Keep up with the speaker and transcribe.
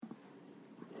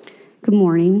Good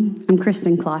morning. I'm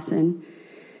Kristen Clausen.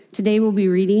 Today we'll be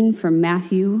reading from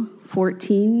Matthew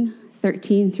 14,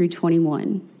 13 through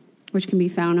 21, which can be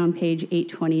found on page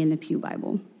 820 in the Pew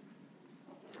Bible.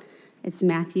 It's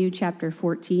Matthew chapter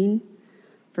 14,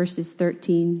 verses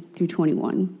 13 through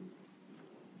 21.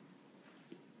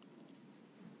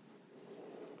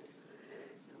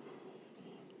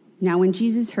 Now when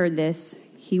Jesus heard this,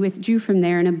 he withdrew from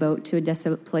there in a boat to a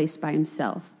desolate place by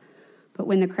himself. But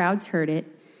when the crowds heard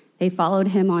it, they followed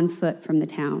him on foot from the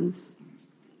towns.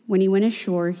 When he went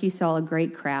ashore, he saw a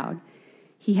great crowd.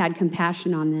 He had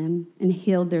compassion on them and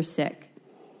healed their sick.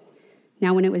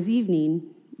 Now when it was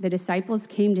evening, the disciples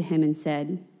came to him and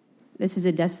said, "This is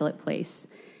a desolate place,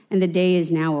 and the day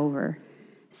is now over.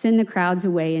 Send the crowds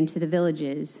away into the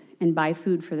villages and buy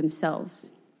food for themselves."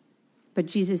 But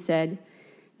Jesus said,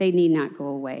 "They need not go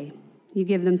away. You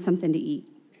give them something to eat."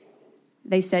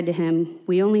 They said to him,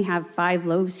 "We only have 5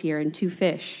 loaves here and 2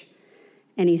 fish."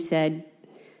 And he said,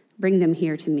 "Bring them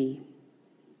here to me."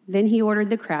 Then he ordered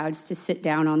the crowds to sit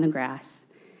down on the grass.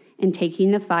 And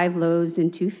taking the 5 loaves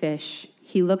and 2 fish,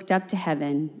 he looked up to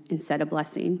heaven and said a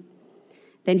blessing.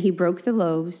 Then he broke the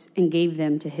loaves and gave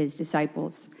them to his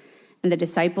disciples. And the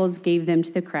disciples gave them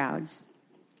to the crowds.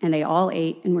 And they all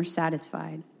ate and were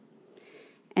satisfied.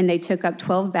 And they took up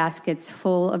 12 baskets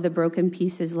full of the broken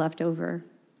pieces left over.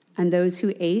 And those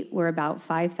who ate were about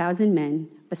 5,000 men,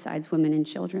 besides women and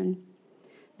children.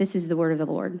 This is the word of the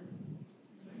Lord.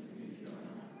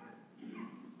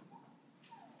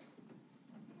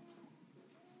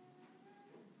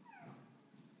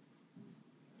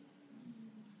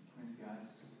 Thanks, guys.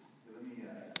 Let me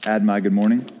add my good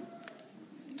morning.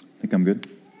 I think I'm good.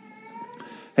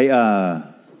 Hey,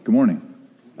 good morning.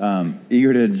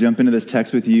 Eager to jump into this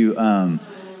text with you. I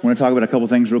want to talk about a couple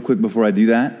things real quick before I do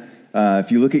that.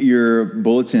 If you look at your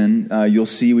bulletin, you'll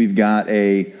see we've got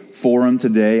a forum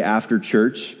today after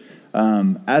church.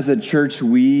 As a church,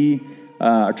 we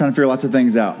are trying to figure lots of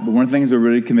things out. But one of the things we're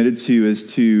really committed to is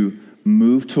to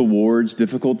move towards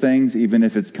difficult things, even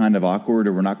if it's kind of awkward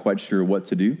or we're not quite sure what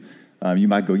to do. You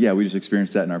might go, yeah, we just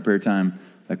experienced that in our prayer time.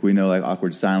 Like we know, like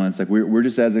awkward silence. Like we're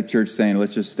just as a church saying,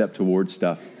 let's just step towards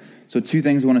stuff. So 2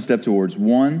 things we want to step towards.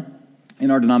 One, in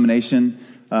our denomination,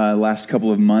 last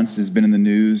couple of months has been in the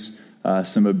news,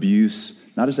 some abuse,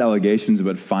 not just allegations,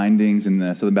 but findings in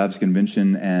the Southern Baptist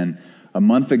Convention. And a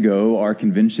month ago, our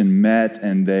convention met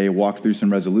and they walked through some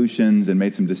resolutions and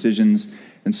made some decisions.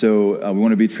 And so we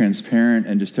want to be transparent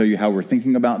and just tell you how we're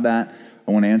thinking about that.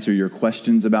 I want to answer your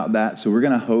questions about that. So we're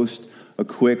going to host a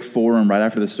quick forum right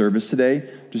after the service today,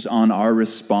 just on our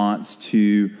response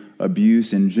to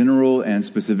abuse in general and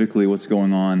specifically what's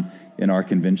going on in our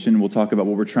convention. We'll talk about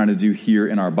what we're trying to do here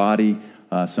in our body,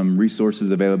 some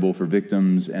resources available for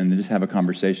victims, and then just have a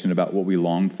conversation about what we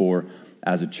long for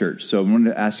as a church. So I wanted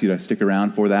to ask you to stick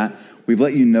around for that. We've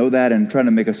let you know that and trying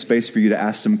to make a space for you to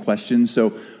ask some questions.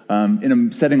 So in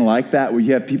a setting like that, where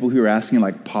you have people who are asking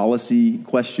like policy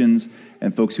questions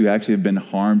and folks who actually have been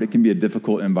harmed, it can be a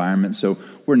difficult environment. So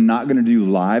we're not going to do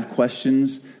live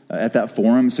questions at that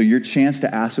forum. So your chance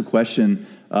to ask a question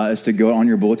is to go on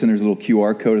your bulletin. There's a little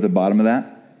QR code at the bottom of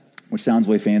that, which sounds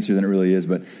way fancier than it really is.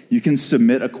 But you can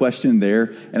submit a question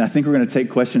there. And I think we're going to take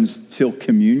questions till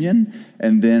communion.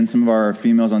 And then some of our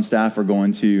females on staff are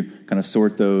going to kind of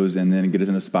sort those and then get us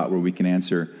in a spot where we can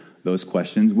answer those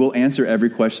questions. We'll answer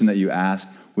every question that you ask.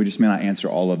 We just may not answer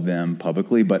all of them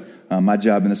publicly. But my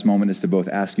job in this moment is to both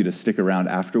ask you to stick around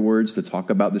afterwards to talk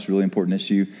about this really important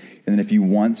issue. And then if you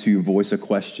want to voice a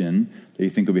question that you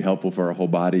think will be helpful for our whole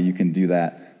body, you can do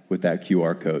that with that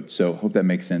QR code. So I hope that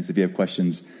makes sense. If you have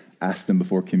questions, ask them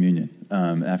before communion.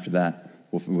 After that,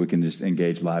 we can just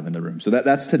engage live in the room. So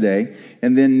that's today.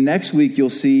 And then next week, you'll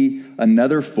see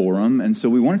another forum. And so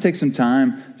we want to take some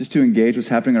time just to engage what's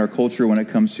happening in our culture when it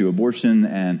comes to abortion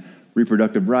and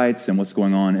reproductive rights and what's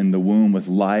going on in the womb with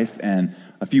life. And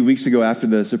a few weeks ago after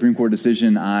the Supreme Court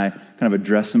decision, I kind of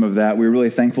addressed some of that. We were really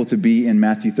thankful to be in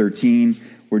Matthew 13,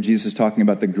 where Jesus is talking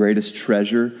about the greatest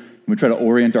treasure. And we try to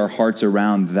orient our hearts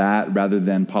around that rather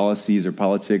than policies or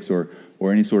politics or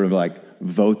any sort of like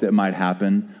vote that might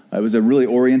happen. It was a really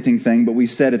orienting thing, but we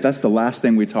said if that's the last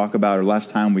thing we talk about or last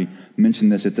time we mention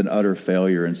this, it's an utter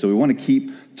failure. And so we want to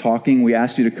keep talking. We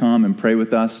asked you to come and pray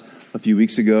with us a few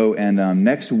weeks ago, and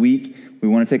next week we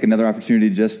want to take another opportunity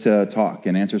just to talk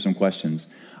and answer some questions.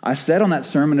 I said on that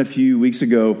sermon a few weeks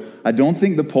ago, I don't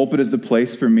think the pulpit is the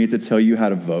place for me to tell you how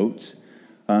to vote,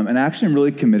 and actually I'm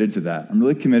really committed to that. I'm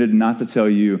really committed not to tell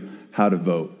you how to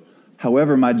vote.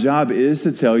 However, my job is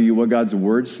to tell you what God's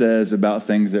word says about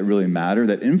things that really matter,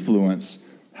 that influence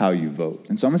how you vote.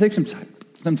 And so I'm going to take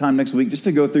some time next week just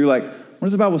to go through like what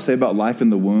does the Bible say about life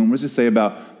in the womb? What does it say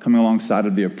about coming alongside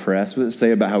of the oppressed? What does it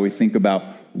say about how we think about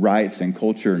rights and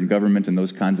culture and government and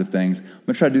those kinds of things? I'm going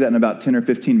to try to do that in about 10 or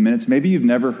 15 minutes. Maybe you've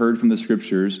never heard from the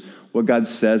scriptures what God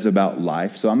says about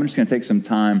life. So I'm just going to take some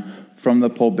time from the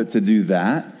pulpit to do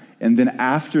that. And then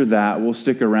after that, we'll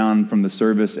stick around from the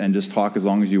service and just talk as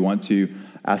long as you want to,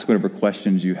 ask whatever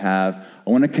questions you have.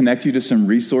 I want to connect you to some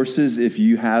resources if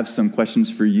you have some questions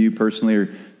for you personally,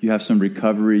 or you have some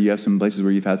recovery, you have some places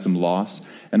where you've had some loss,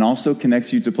 and also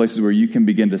connect you to places where you can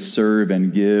begin to serve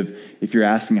and give. If you're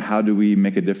asking, how do we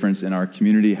make a difference in our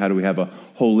community? How do we have a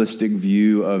holistic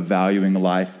view of valuing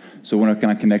life? So I want to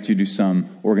kind of connect you to some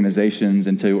organizations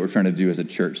and tell you what we're trying to do as a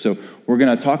church. So we're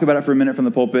going to talk about it for a minute from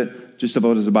the pulpit, just about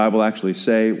what does the Bible actually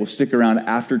say. We'll stick around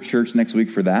after church next week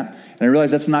for that. And I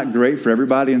realize that's not great for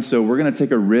everybody, and so we're going to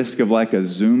take a risk of like a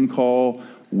Zoom call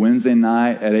Wednesday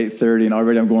night at 8:30, and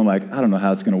already I'm going like, I don't know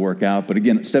how it's going to work out. But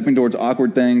again, stepping towards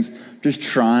awkward things, just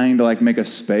trying to like make a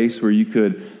space where you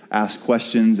could ask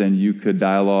questions and you could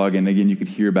dialogue, and again, you could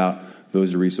hear about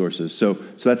those resources. So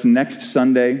that's next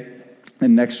Sunday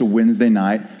and next Wednesday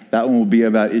night. That one will be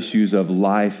about issues of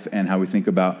life and how we think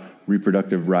about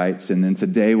reproductive rights. And then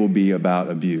today will be about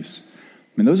abuse.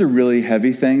 I mean, those are really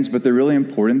heavy things, but they're really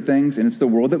important things, and it's the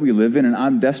world that we live in, and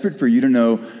I'm desperate for you to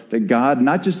know that God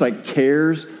not just like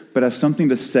cares, but has something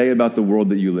to say about the world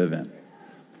that you live in.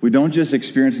 We don't just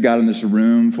experience God in this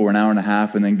room for an hour and a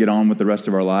half and then get on with the rest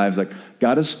of our lives. Like,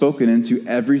 God has spoken into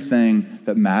everything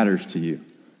that matters to you.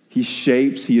 He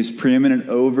shapes, he is preeminent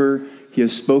over, he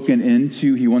has spoken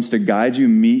into, he wants to guide you,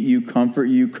 meet you, comfort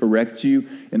you, correct you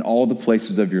in all the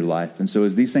places of your life. And so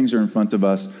as these things are in front of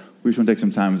us, we just want to take some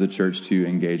time as a church to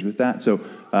engage with that. So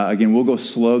again, we'll go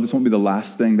slow. This won't be the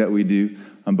last thing that we do,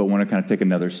 but want to kind of take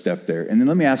another step there. And then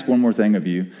let me ask one more thing of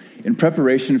you. In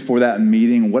preparation for that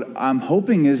meeting, what I'm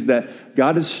hoping is that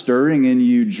God is stirring in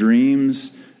you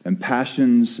dreams and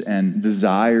passions and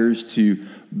desires to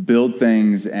build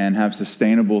things and have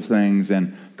sustainable things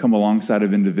and come alongside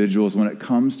of individuals when it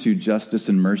comes to justice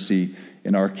and mercy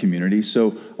in our community.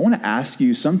 So I want to ask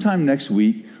you, sometime next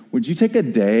week, would you take a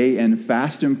day and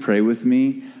fast and pray with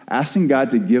me, asking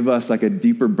God to give us like a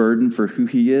deeper burden for who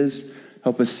he is,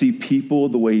 help us see people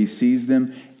the way he sees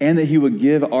them, and that he would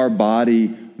give our body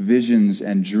visions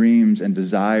and dreams and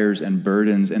desires and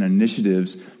burdens and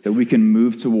initiatives that we can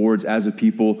move towards as a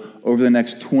people over the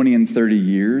next 20 and 30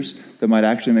 years that might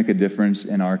actually make a difference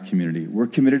in our community. We're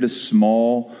committed to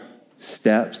small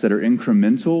steps that are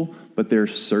incremental, but they're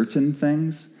certain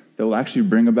things that will actually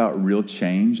bring about real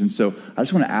change. And so I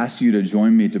just want to ask you to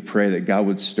join me to pray that God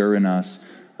would stir in us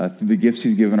through the gifts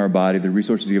he's given our body, the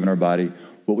resources he's given our body,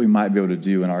 what we might be able to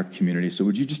do in our community. So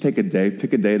would you just take a day,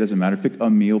 pick a day, it doesn't matter, pick a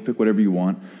meal, pick whatever you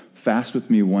want, fast with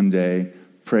me one day,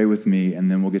 pray with me, and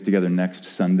then we'll get together next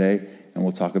Sunday and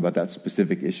we'll talk about that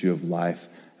specific issue of life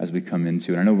as we come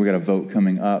into it. I know we got a vote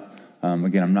coming up.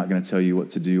 Again, I'm not going to tell you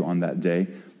what to do on that day,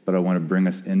 but I want to bring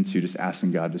us into just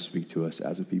asking God to speak to us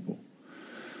as a people.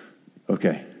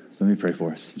 Okay, let me pray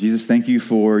for us. Jesus, thank you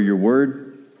for your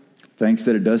word. Thanks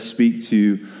that it does speak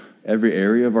to every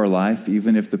area of our life,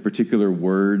 even if the particular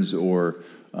words or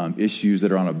issues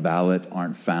that are on a ballot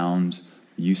aren't found.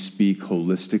 You speak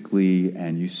holistically,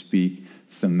 and you speak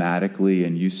thematically,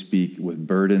 and you speak with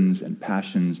burdens and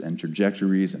passions and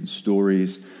trajectories and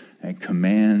stories and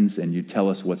commands, and you tell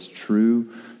us what's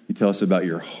true. You tell us about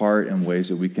your heart in ways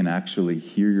that we can actually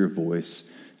hear your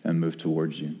voice and move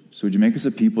towards you. So would you make us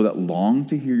a people that long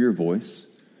to hear your voice,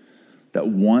 that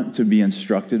want to be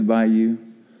instructed by you,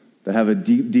 that have a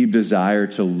deep, deep desire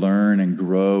to learn and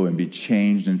grow and be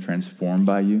changed and transformed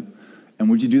by you? And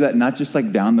would you do that not just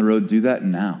like down the road, do that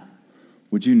now?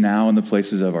 Would you now, in the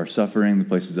places of our suffering, the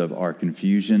places of our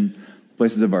confusion, the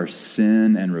places of our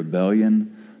sin and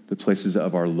rebellion, the places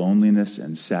of our loneliness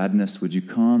and sadness, would you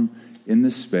come in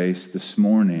this space this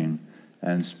morning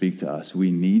and speak to us?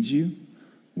 We need you.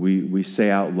 We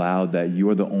say out loud that you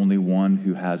are the only one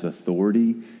who has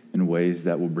authority in ways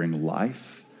that will bring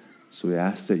life. So we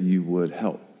ask that you would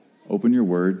help. Open your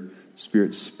word.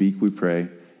 Spirit, speak, we pray.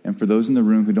 And for those in the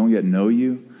room who don't yet know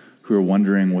you, who are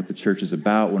wondering what the church is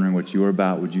about, wondering what you're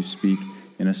about, would you speak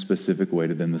in a specific way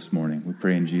to them this morning? We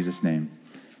pray in Jesus' name.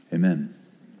 Amen.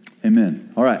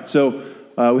 Amen. All right, so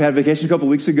we had a vacation a couple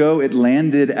weeks ago. It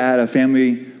landed at a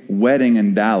family wedding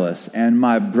in Dallas, and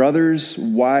my brother's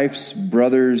wife's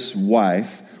brother's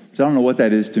wife, so I don't know what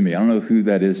that is to me. I don't know who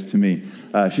that is to me.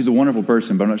 She's a wonderful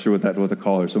person, but I'm not sure what to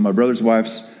call her. So my brother's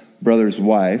wife's brother's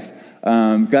wife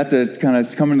got to kind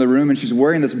of come into the room, and she's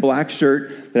wearing this black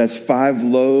shirt that has 5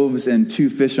 loaves and 2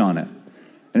 fish on it.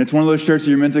 And it's one of those shirts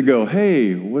that you're meant to go,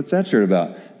 hey, what's that shirt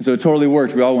about? And so it totally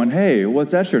worked. We all went, hey,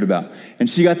 what's that shirt about? And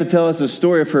she got to tell us a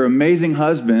story of her amazing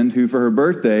husband who, for her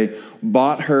birthday,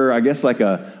 bought her, I guess, like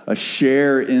a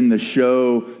share in the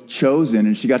show Chosen,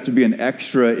 and she got to be an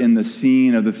extra in the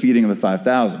scene of the feeding of the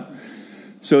 5,000.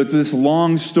 So it's this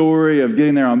long story of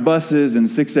getting there on buses and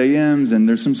 6 a.m.s, and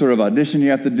there's some sort of audition you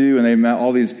have to do, and they've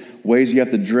all these ways you have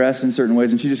to dress in certain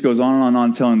ways. And she just goes on and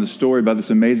on telling the story about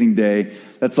this amazing day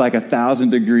that's like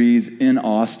 1,000 degrees in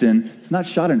Austin. It's not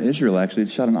shot in Israel, actually.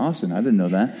 It's shot in Austin. I didn't know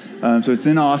that. So it's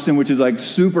in Austin, which is like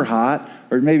super hot,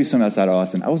 or maybe some outside of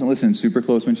Austin. I wasn't listening super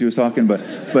close when she was talking, but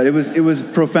it was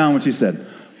profound what she said.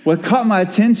 What caught my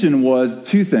attention was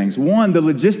two things. One, the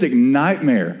logistic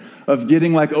nightmare of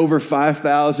getting like over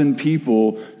 5,000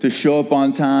 people to show up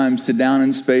on time, sit down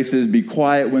in spaces, be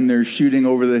quiet when they're shooting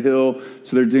over the hill.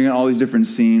 So they're doing all these different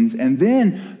scenes. And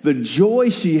then the joy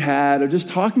she had of just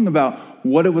talking about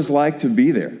what it was like to be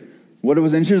there. What it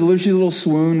was, and she's a little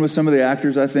swoon with some of the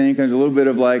actors, I think. There's a little bit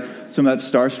of like some of that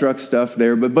starstruck stuff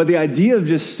there. But the idea of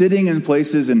just sitting in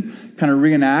places and kind of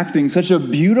reenacting such a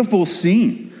beautiful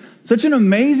scene. Such an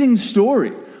amazing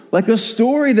story, like a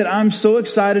story that I'm so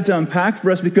excited to unpack for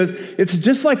us because it's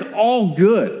just like all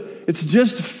good. It's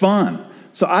just fun.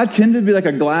 So I tend to be like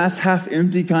a glass half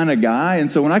empty kind of guy.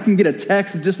 And so when I can get a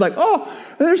text that's just like, oh,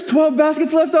 there's 12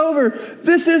 baskets left over.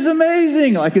 This is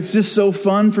amazing. Like it's just so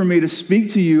fun for me to speak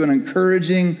to you an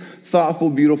encouraging, thoughtful,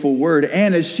 beautiful word.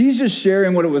 And as she's just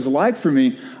sharing what it was like for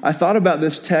me, I thought about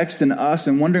this text and us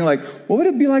and wondering like, what would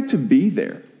it be like to be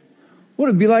there? What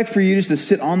would it be like for you just to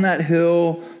sit on that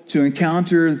hill, to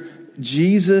encounter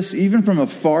Jesus, even from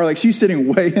afar? Like she's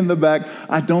sitting way in the back.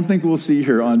 I don't think we'll see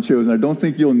her on Chosen. I don't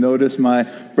think you'll notice my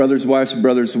brother's wife's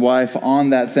brother's wife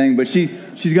on that thing, but she's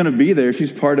going to be there.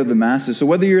 She's part of the masses. So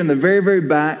whether you're in the very, very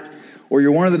back, or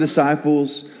you're one of the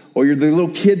disciples, or you're the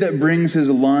little kid that brings his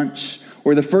lunch,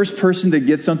 or the first person to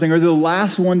get something, or the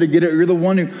last one to get it, or you're the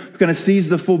one who kind of sees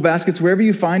the full baskets, wherever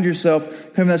you find yourself, kind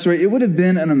of in that story, it would have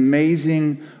been an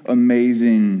amazing,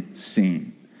 amazing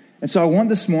scene. And so I want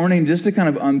this morning just to kind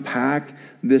of unpack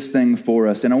this thing for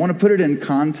us. And I want to put it in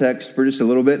context for just a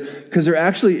little bit, because there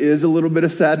actually is a little bit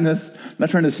of sadness. I'm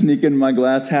not trying to sneak in my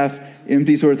glass half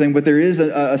empty sort of thing, but there is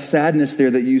a sadness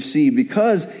there that you see,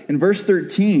 because in verse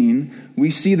 13, we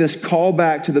see this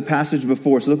callback to the passage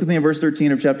before. So look with me in verse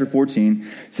 13 of chapter 14.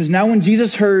 It says, now when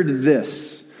Jesus heard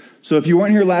this. So if you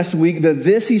weren't here last week, the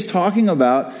this he's talking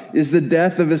about is the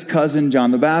death of his cousin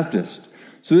John the Baptist.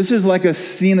 So this is like a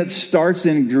scene that starts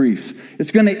in grief. It's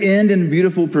going to end in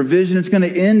beautiful provision. It's going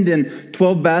to end in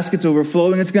 12 baskets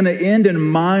overflowing. It's going to end in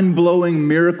mind-blowing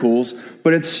miracles.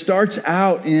 But it starts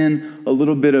out in a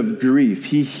little bit of grief.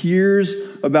 He hears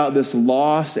about this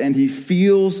loss and he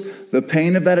feels the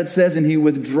pain of that, it says, and he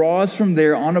withdraws from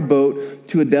there on a boat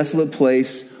to a desolate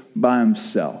place by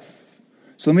himself.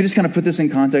 So let me just kind of put this in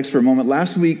context for a moment.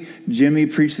 Last week, Jimmy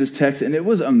preached this text, and it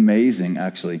was amazing,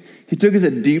 actually. He took us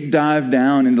a deep dive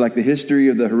down into like the history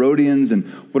of the Herodians and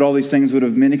what all these things would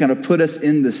have meant. He kind of put us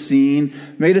in the scene,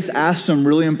 made us ask some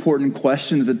really important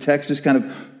questions that the text just kind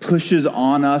of pushes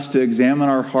on us to examine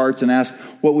our hearts and ask,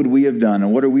 what would we have done?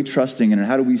 And what are we trusting in? And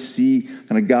how do we see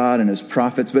kind of God and his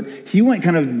prophets? But he went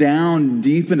kind of down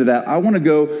deep into that. I want to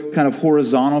go kind of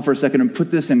horizontal for a second and put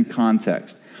this in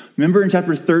context. Remember in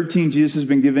chapter 13, Jesus has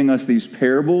been giving us these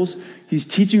parables. He's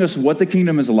teaching us what the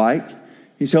kingdom is like.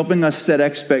 He's helping us set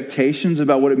expectations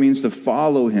about what it means to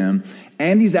follow him.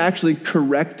 And he's actually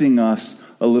correcting us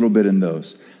a little bit in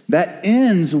those. That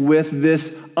ends with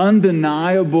this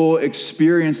undeniable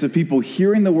experience of people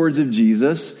hearing the words of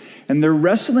Jesus, and they're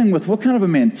wrestling with what kind of a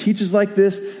man teaches like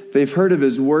this. They've heard of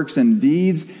his works and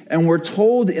deeds, and we're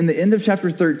told in the end of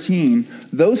chapter 13,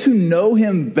 those who know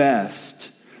him best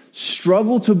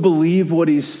struggle to believe what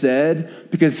he said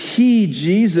because he,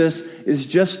 Jesus, is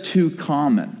just too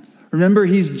common. Remember,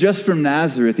 he's just from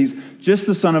Nazareth. He's just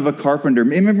the son of a carpenter.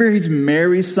 Remember, he's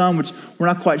Mary's son, which we're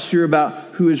not quite sure about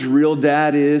who his real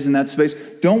dad is in that space.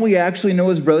 Don't we actually know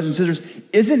his brothers and sisters?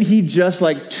 Isn't he just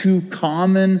like too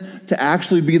common to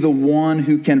actually be the one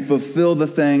who can fulfill the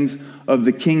things of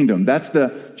the kingdom? That's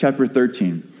the chapter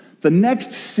 13. The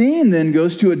next scene then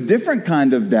goes to a different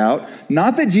kind of doubt.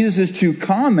 Not that Jesus is too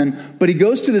common, but he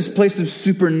goes to this place of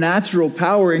supernatural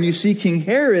power. And you see King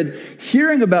Herod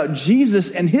hearing about Jesus,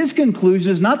 and his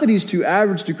conclusion is not that he's too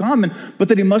average, too common, but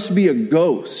that he must be a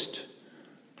ghost.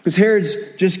 Because Herod's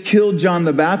just killed John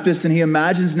the Baptist, and he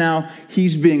imagines now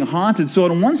he's being haunted. So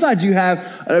on one side, you have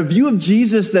a view of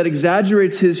Jesus that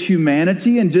exaggerates his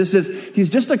humanity and just says he's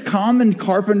just a common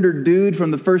carpenter dude from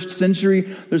the first century.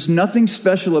 There's nothing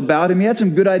special about him. He had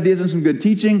some good ideas and some good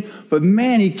teaching, but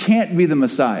man, he can't be the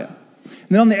Messiah.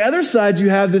 then on the other side, you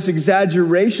have this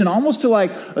exaggeration, almost to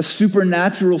like a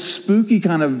supernatural, spooky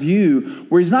kind of view,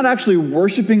 where he's not actually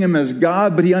worshiping him as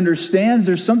God, but he understands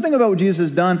there's something about what Jesus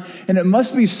has done, and it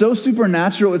must be so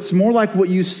supernatural. It's more like what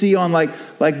you see on like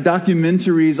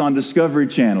documentaries on Discovery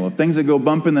Channel, of things that go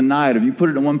bump in the night. If you put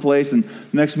it in one place and the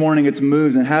next morning it's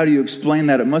moved, and how do you explain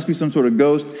that? It must be some sort of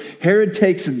ghost. Herod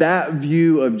takes that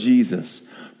view of Jesus,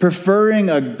 preferring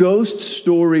a ghost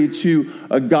story to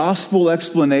a gospel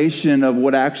explanation of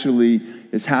what actually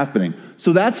is happening.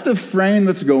 So that's the frame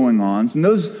that's going on. And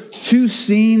those two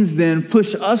scenes then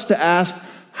push us to ask,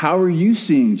 how are you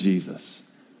seeing Jesus?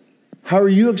 How are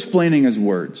you explaining his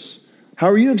words? How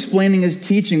are you explaining his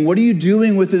teaching? What are you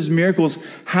doing with his miracles?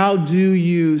 How do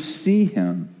you see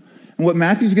him? And what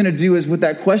Matthew's going to do is, with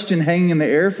that question hanging in the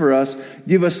air for us,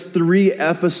 give us 3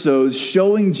 episodes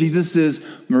showing Jesus'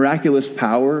 miraculous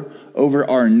power over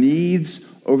our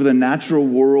needs, over the natural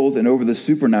world, and over the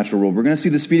supernatural world. We're going to see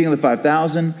this feeding of the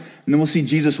 5,000, and then we'll see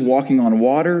Jesus walking on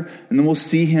water, and then we'll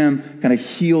see him kind of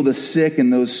heal the sick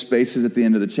in those spaces at the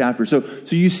end of the chapter. So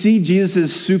you see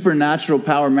Jesus' supernatural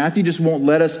power. Matthew just won't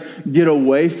let us get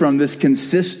away from this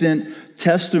consistent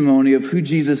testimony of who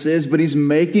Jesus is, but he's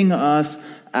making us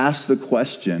ask the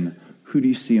question, who do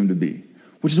you see him to be?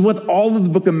 Which is what all of the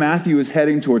book of Matthew is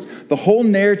heading towards. The whole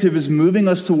narrative is moving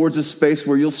us towards a space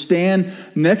where you'll stand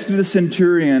next to the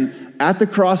centurion at the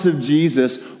cross of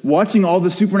Jesus, watching all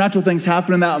the supernatural things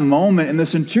happen in that moment, and the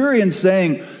centurion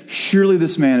saying, surely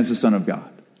this man is the Son of God.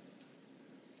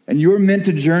 And you're meant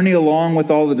to journey along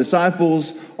with all the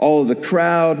disciples, all of the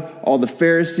crowd, all the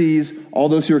Pharisees, all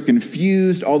those who are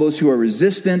confused, all those who are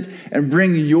resistant, and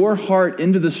bring your heart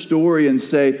into the story and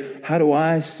say, how do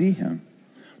I see him?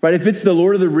 Right? If it's the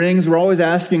Lord of the Rings, we're always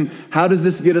asking, how does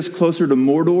this get us closer to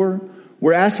Mordor?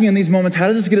 We're asking in these moments, how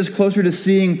does this get us closer to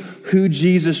seeing who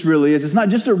Jesus really is? It's not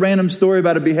just a random story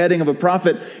about a beheading of a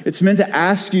prophet. It's meant to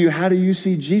ask you, how do you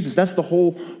see Jesus? That's the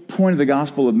whole point of the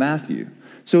Gospel of Matthew.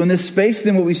 So in this space,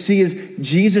 then, what we see is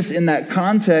Jesus in that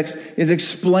context is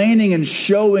explaining and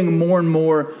showing more and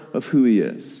more of who he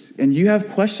is. And you have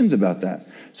questions about that.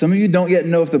 Some of you don't yet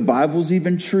know if the Bible's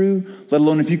even true, let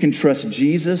alone if you can trust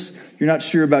Jesus. You're not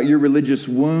sure about your religious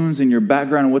wounds and your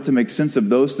background and what to make sense of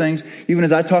those things. Even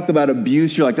as I talk about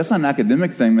abuse, you're like, that's not an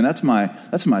academic thing, man. That's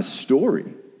my story.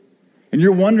 And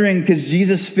you're wondering, because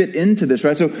Jesus fit into this,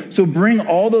 right? So bring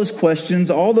all those questions,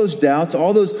 all those doubts,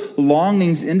 all those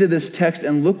longings into this text,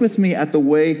 and look with me at the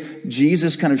way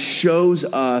Jesus kind of shows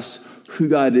us who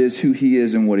God is, who he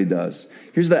is, and what he does.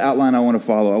 Here's the outline I want to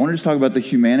follow. I want to just talk about the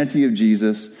humanity of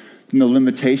Jesus and the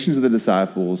limitations of the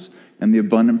disciples and the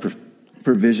abundant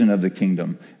provision of the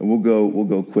kingdom. And we'll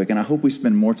go quick. And I hope we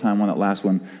spend more time on that last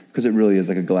one, because it really is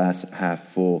like a glass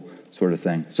half full sort of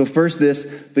thing. So first,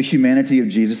 the humanity of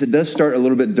Jesus. It does start a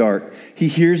little bit dark. He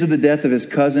hears of the death of his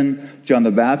cousin, John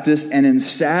the Baptist, and in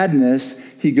sadness,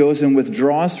 he goes and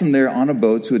withdraws from there on a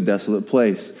boat to a desolate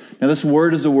place. Now, this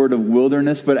word is a word of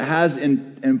wilderness, but it has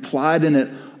implied in it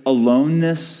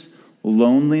aloneness,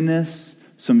 loneliness,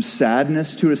 some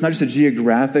sadness to it. It's not just a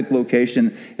geographic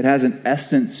location. It has an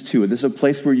essence to it. This is a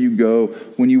place where you go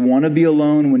when you want to be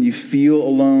alone, when you feel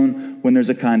alone, when there's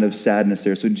a kind of sadness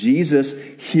there. So Jesus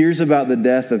hears about the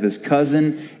death of his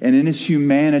cousin, and in his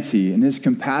humanity, in his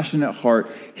compassionate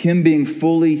heart, him being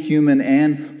fully human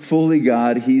and fully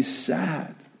God, he's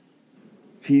sad.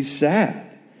 He's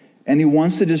sad. And he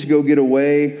wants to just go get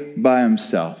away by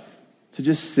himself, to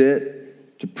just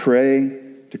sit, to pray,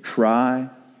 to cry,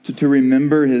 to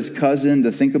remember his cousin,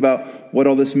 to think about what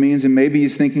all this means. And maybe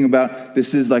he's thinking about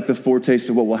this is like the foretaste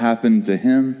of what will happen to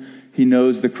him. He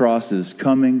knows the cross is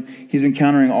coming. He's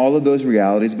encountering all of those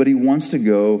realities, but he wants to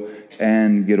go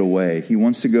and get away. He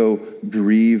wants to go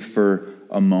grieve for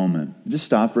a moment. Just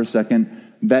stop for a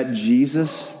second. That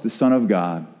Jesus, the Son of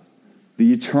God,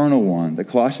 the eternal one, that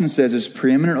Colossians says is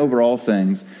preeminent over all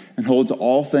things and holds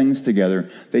all things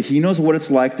together, that he knows what it's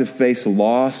like to face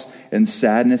loss and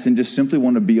sadness and just simply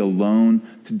want to be alone,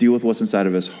 to deal with what's inside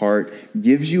of his heart,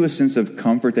 gives you a sense of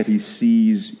comfort that he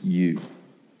sees you.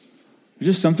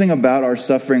 There's just something about our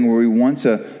suffering where we want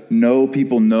to know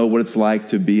people know what it's like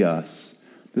to be us.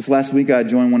 This last week, I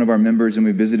joined one of our members and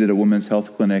we visited a women's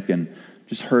health clinic and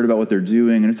just heard about what they're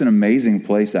doing. And it's an amazing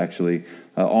place, actually.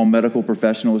 All medical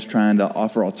professionals trying to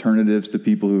offer alternatives to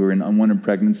people who are in unwanted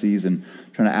pregnancies and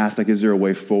trying to ask, like, is there a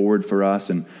way forward for us?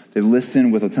 And they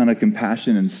listen with a ton of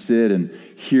compassion and sit and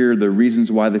hear the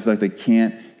reasons why they feel like they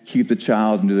can't keep the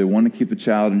child, and do they want to keep the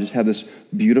child, and just have this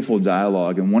beautiful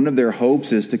dialogue. And one of their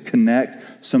hopes is to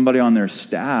connect somebody on their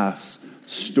staff's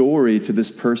story to this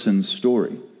person's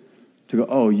story. To go,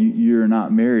 oh, you're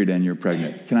not married and you're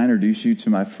pregnant. Can I introduce you to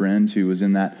my friend who was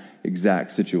in that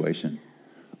exact situation?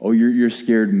 Oh, you're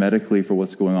scared medically for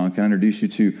what's going on. Can I introduce you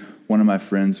to one of my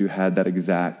friends who had that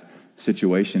exact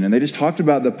situation? And they just talked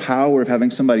about the power of having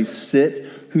somebody sit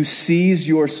who sees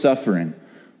your suffering.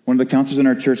 One of the counselors in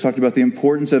our church talked about the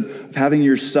importance of having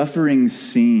your suffering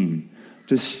seen,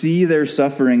 to see their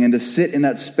suffering and to sit in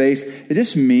that space. It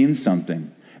just means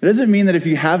something. It doesn't mean that if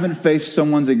you haven't faced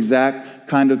someone's exact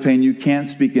kind of pain, you can't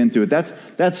speak into it.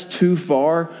 That's too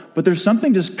far. But there's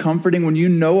something just comforting when you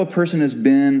know a person has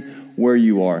been where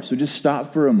you are. So just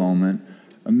stop for a moment.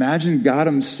 Imagine God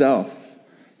himself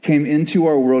came into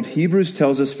our world. Hebrews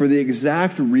tells us for the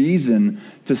exact reason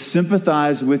to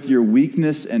sympathize with your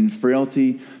weakness and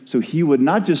frailty, so he would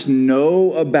not just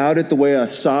know about it the way a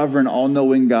sovereign,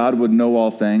 all-knowing God would know all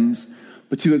things,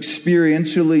 but to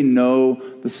experientially know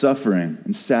the suffering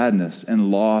and sadness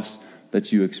and loss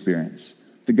that you experience.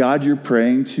 The God you're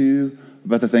praying to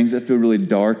about the things that feel really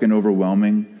dark and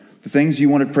overwhelming, the things you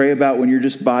want to pray about when you're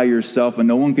just by yourself and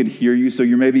no one could hear you, so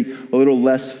you're maybe a little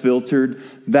less filtered.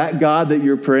 That God that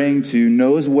you're praying to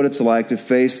knows what it's like to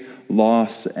face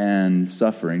loss and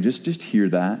suffering. Just hear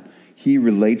that. He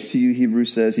relates to you,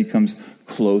 Hebrews says. He comes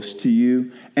close to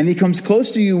you. And he comes close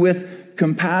to you with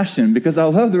compassion, because I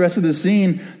love the rest of the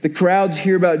scene. The crowds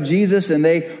hear about Jesus and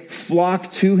they flock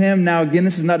to him. Now, again,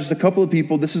 this is not just a couple of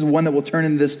people. This is one that will turn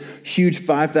into this huge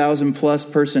 5,000 plus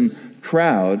person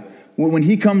crowd. When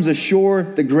he comes ashore,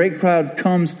 the great crowd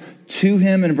comes to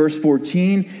him in verse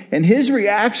 14, and his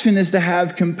reaction is to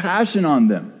have compassion on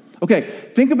them. Okay,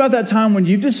 think about that time when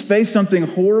you just faced something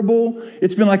horrible.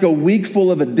 It's been like a week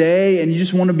full of a day, and you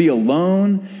just want to be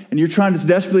alone, and you're trying to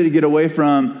desperately to get away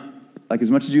from, like, as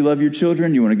much as you love your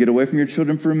children, you want to get away from your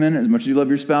children for a minute. As much as you love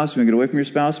your spouse, you want to get away from your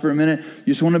spouse for a minute.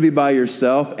 You just want to be by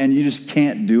yourself, and you just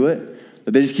can't do it.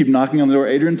 But they just keep knocking on the door.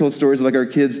 Adrian told stories like our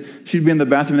kids, she'd be in the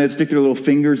bathroom, they'd stick their little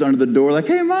fingers under the door like,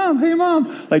 hey,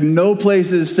 mom. Like, no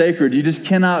place is sacred. You just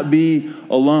cannot be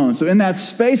alone. So in that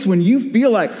space, when you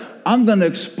feel like, I'm going to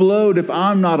explode if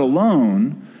I'm not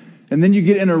alone, and then you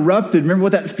get interrupted, remember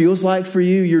what that feels like for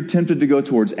you? You're tempted to go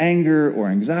towards anger or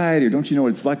anxiety, or don't you know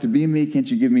what it's like to be me?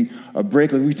 Can't you give me a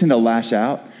break? Like, we tend to lash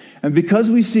out. And because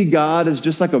we see God as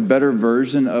just like a better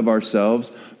version of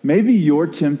ourselves, maybe you're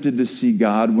tempted to see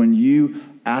God when you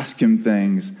ask him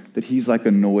things that he's like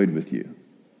annoyed with you.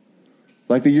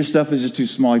 Like that your stuff is just too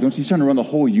small. Like, he's trying to run the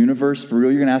whole universe for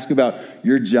real. You're going to ask about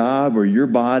your job or your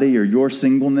body or your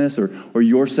singleness or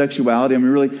your sexuality. I mean,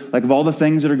 really, like of all the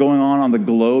things that are going on the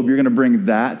globe, you're going to bring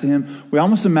that to him. We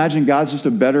almost imagine God's just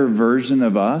a better version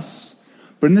of us.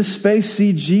 But in this space,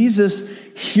 see Jesus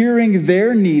hearing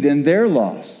their need and their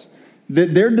loss.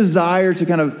 Their desire to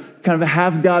kind of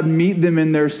have God meet them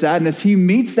in their sadness. He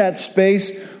meets that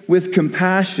space with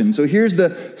compassion. So here's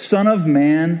the Son of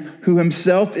Man who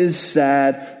himself is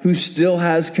sad, who still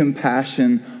has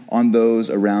compassion on those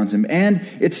around him. And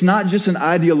it's not just an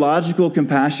ideological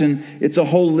compassion, it's a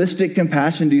holistic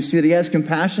compassion. Do you see that? He has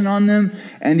compassion on them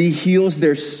and he heals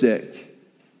their sick.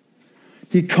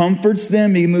 He comforts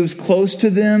them, he moves close to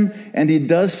them, and he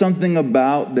does something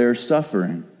about their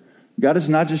suffering. God is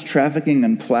not just trafficking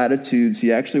in platitudes.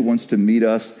 He actually wants to meet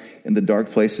us in the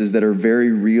dark places that are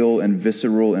very real and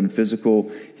visceral and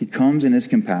physical. He comes in his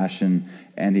compassion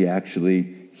and he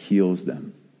actually heals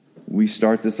them. We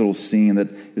start this little scene that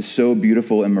is so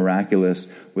beautiful and miraculous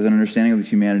with an understanding of the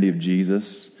humanity of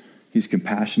Jesus. He's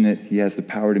compassionate. He has the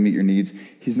power to meet your needs.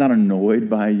 He's not annoyed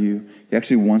by you. He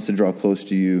actually wants to draw close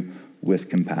to you with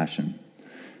compassion.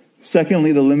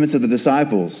 Secondly, the limits of the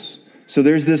disciples. So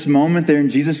there's this moment there,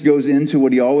 and Jesus goes into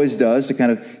what he always does to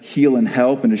kind of heal and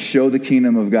help and to show the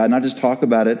kingdom of God, not just talk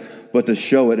about it, but to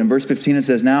show it. In verse 15 it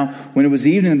says, now when it was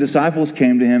evening, the disciples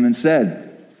came to him and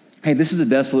said, hey, this is a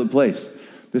desolate place.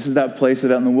 This is that place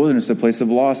out in the wilderness, a place of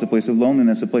loss, a place of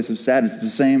loneliness, a place of sadness.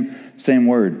 It's the same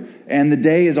word. And the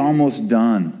day is almost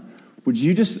done. Would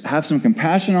you just have some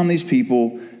compassion on these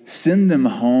people, send them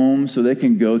home so they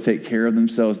can go take care of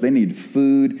themselves? They need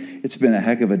food. It's been a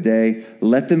heck of a day.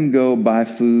 Let them go buy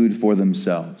food for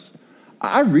themselves.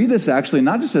 I read this actually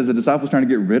not just as the disciples trying to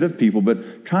get rid of people,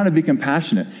 but trying to be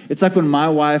compassionate. It's like when my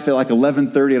wife at like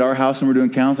 11:30 at our house and we're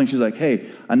doing counseling, she's like, hey,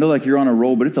 I know like you're on a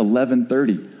roll, but it's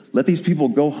 11:30. Let these people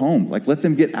go home. Like, let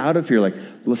them get out of here. Like,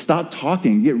 let's stop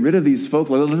talking. Get rid of these folks.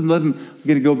 Let them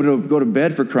go to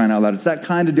bed, for crying out loud. It's that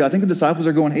kind of deal. I think the disciples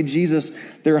are going, hey, Jesus,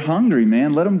 they're hungry,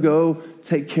 man. Let them go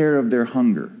take care of their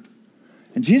hunger.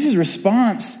 And Jesus'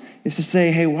 response is to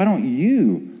say, hey, why don't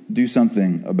you do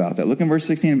something about that? Look in verse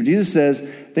 16. But Jesus says,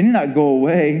 they need not go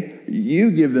away.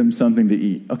 You give them something to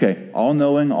eat. Okay,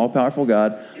 all-knowing, all-powerful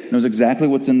God knows exactly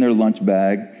what's in their lunch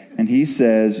bag. And he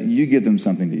says, you give them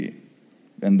something to eat.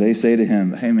 And they say to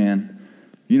him, hey, man,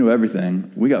 you know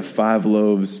everything. We got 5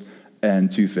 loaves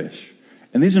and 2 fish.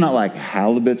 And these are not like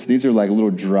halibuts. These are like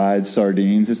little dried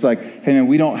sardines. It's like, hey, man,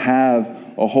 we don't have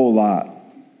a whole lot.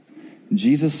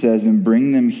 Jesus says, "And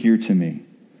bring them here to me."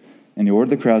 And he ordered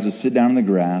the crowds to sit down in the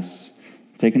grass.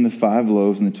 Taking the 5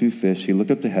 loaves and the 2 fish, he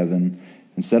looked up to heaven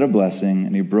and said a blessing,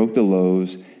 and he broke the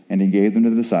loaves, and he gave them to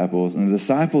the disciples. And the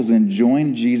disciples then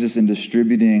joined Jesus in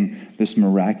distributing this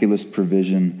miraculous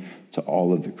provision to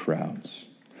all of the crowds.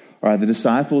 All right, the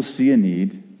disciples see a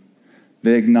need.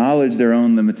 They acknowledge their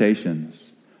own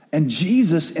limitations. And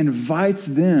Jesus invites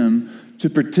them to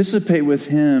participate with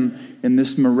him in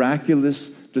this miraculous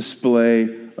display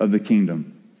of the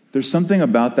kingdom. There's something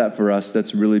about that for us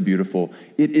that's really beautiful.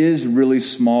 It is really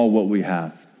small what we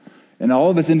have. And all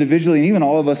of us individually, and even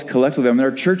all of us collectively, I mean,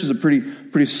 our church is a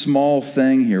pretty small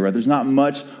thing here, right? There's not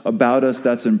much about us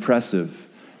that's impressive.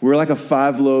 We're like a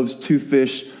 5 loaves, 2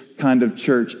 fish kind of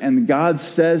church. And God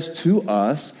says to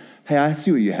us, hey, I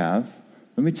see what you have.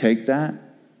 Let me take that.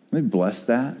 Let me bless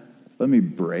that. Let me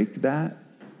break that.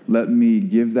 Let me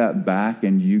give that back,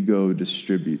 and you go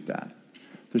distribute that.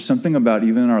 There's something about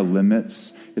even in our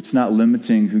limits, it's not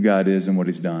limiting who God is and what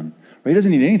he's done. He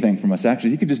doesn't need anything from us,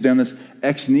 actually. He could just done this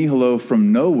ex nihilo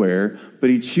from nowhere, but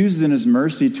he chooses in his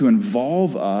mercy to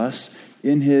involve us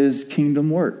in his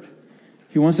kingdom work.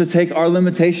 He wants to take our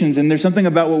limitations, and there's something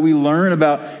about what we learn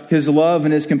about his love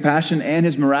and his compassion and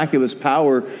his miraculous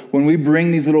power when we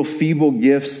bring these little feeble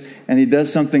gifts and he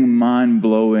does something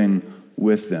mind-blowing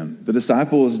with them. The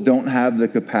disciples don't have the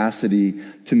capacity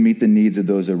to meet the needs of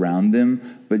those around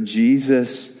them, but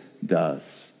Jesus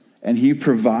does. And he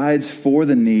provides for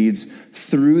the needs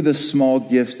through the small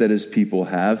gifts that his people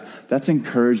have. That's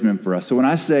encouragement for us. So when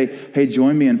I say, hey,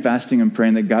 join me in fasting and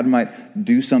praying that God might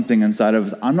do something inside of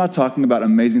us, I'm not talking about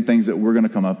amazing things that we're going to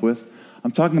come up with.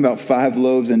 I'm talking about 5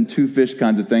 loaves and 2 fish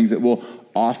kinds of things that we'll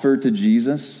offer to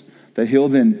Jesus, that he'll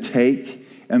then take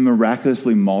and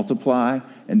miraculously multiply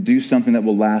and do something that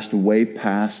will last way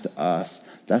past us.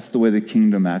 That's the way the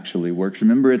kingdom actually works.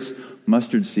 Remember, it's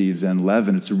mustard seeds and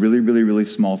leaven. It's really, really, really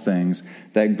small things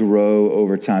that grow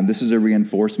over time. This is a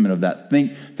reinforcement of that.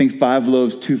 Think 5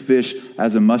 loaves, 2 fish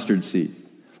as a mustard seed.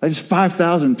 Like just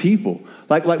 5,000 people.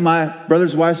 Like my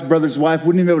brother's wife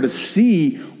wouldn't even be able to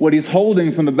see what he's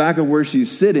holding from the back of where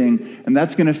she's sitting, and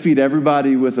that's going to feed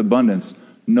everybody with abundance.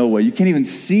 No way. You can't even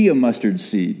see a mustard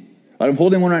seed. I'm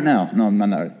holding one right now. No, I'm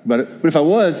not. But if I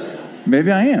was,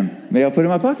 maybe I am. Maybe I'll put it in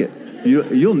my pocket.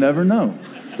 You'll never know.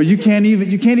 But you can't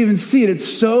even see it. It's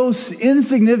so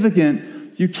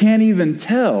insignificant, you can't even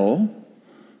tell.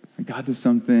 And God does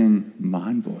something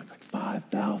mind-blowing, like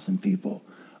 5,000 people.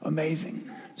 Amazing.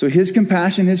 So his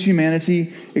compassion, his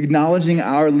humanity, acknowledging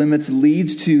our limits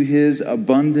leads to his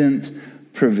abundant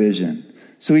provision.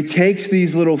 So he takes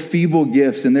these little feeble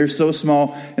gifts, and they're so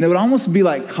small, and it would almost be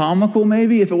like comical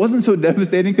maybe if it wasn't so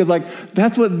devastating, because like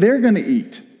that's what they're going to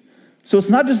eat. So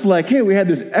it's not just like, hey, we had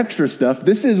this extra stuff.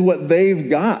 This is what they've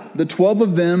got. The 12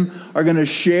 of them are going to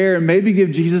share and maybe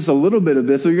give Jesus a little bit of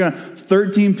this. So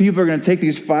 13 people are going to take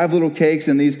these 5 little cakes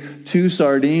and these 2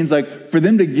 sardines. Like for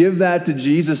them to give that to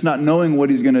Jesus, not knowing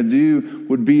what he's going to do,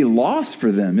 would be loss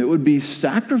for them. It would be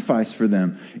sacrifice for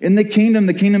them. In the kingdom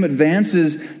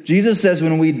advances. Jesus says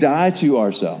when we die to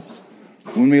ourselves,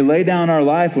 when we lay down our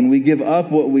life, when we give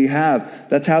up what we have,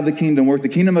 that's how the kingdom works. The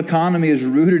kingdom economy is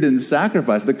rooted in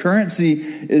sacrifice. The currency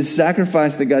is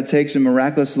sacrifice that God takes and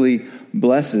miraculously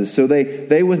blesses. So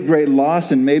they with great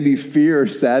loss and maybe fear or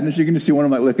sadness, you can just see one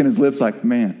of them like licking his lips like,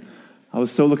 man, I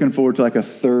was so looking forward to like a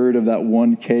third of that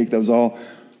one cake. That was all,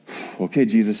 okay,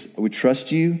 Jesus, we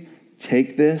trust you.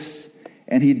 Take this.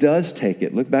 And he does take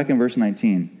it. Look back in verse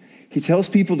 19. He tells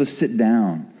people to sit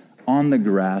down on the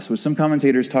grass, which some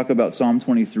commentators talk about Psalm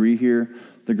 23 here,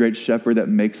 the great shepherd that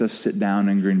makes us sit down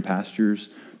in green pastures.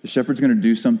 The shepherd's going to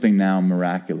do something now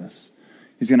miraculous.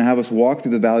 He's going to have us walk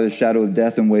through the valley of the shadow of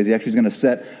death in ways. He actually is going to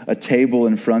set a table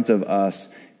in front of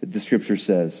us, the scripture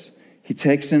says. He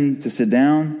takes him to sit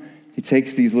down. He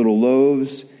takes these little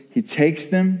loaves. He takes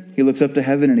them. He looks up to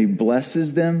heaven and he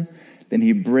blesses them. Then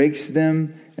he breaks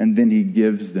them and then he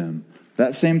gives them.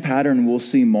 That same pattern we'll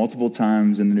see multiple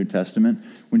times in the New Testament.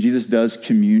 When Jesus does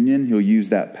communion, he'll use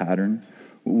that pattern.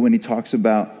 When he talks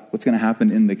about what's going to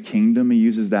happen in the kingdom, he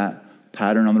uses that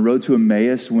pattern. On the road to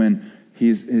Emmaus, when he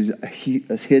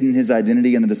has hidden his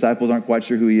identity and the disciples aren't quite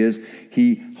sure who he is,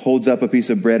 he holds up a piece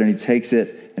of bread and he takes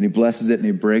it and he blesses it and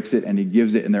he breaks it and he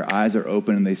gives it, and their eyes are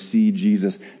open and they see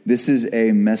Jesus. This is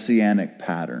a messianic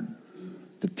pattern.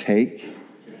 To take,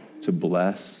 to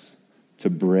bless, to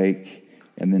break,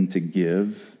 and then to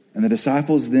give. And the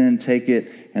disciples then take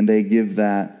it and they give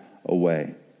that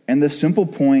away. And the simple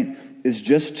point is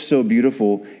just so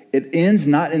beautiful. It ends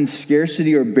not in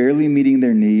scarcity or barely meeting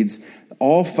their needs.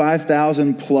 All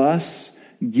 5,000 plus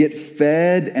get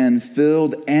fed and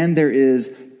filled, and there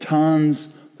is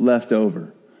tons left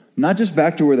over. Not just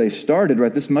back to where they started,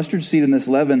 right? This mustard seed and this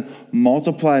leaven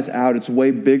multiplies out. It's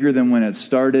way bigger than when it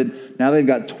started. Now they've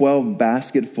got 12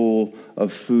 basketful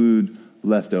of food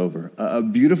left over. A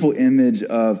beautiful image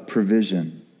of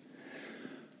provision.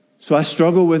 So I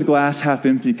struggle with glass half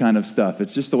empty kind of stuff.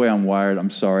 It's just the way I'm wired.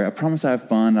 I'm sorry. I promise I have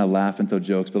fun. I laugh and tell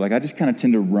jokes, but I just kind of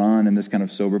tend to run in this kind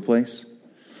of sober place.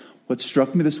 What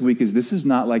struck me this week is this is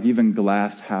not like even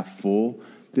glass half full.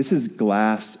 This is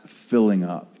glass filling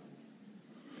up.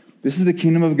 This is the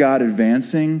kingdom of God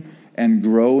advancing and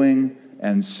growing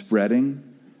and spreading.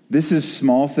 This is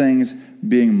small things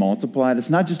being multiplied.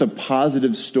 It's not just a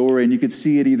positive story, and you could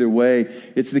see it either way.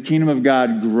 It's the kingdom of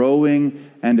God growing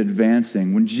and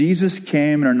advancing. When Jesus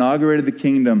came and inaugurated the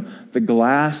kingdom, the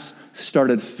glass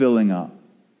started filling up.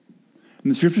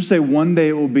 And the scriptures say one day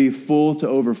it will be full to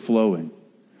overflowing.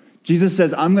 Jesus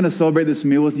says, I'm going to celebrate this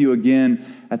meal with you again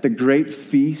at the great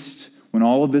feast when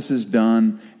all of this is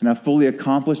done and I've fully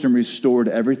accomplished and restored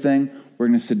everything. We're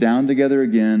going to sit down together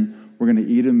again. We're going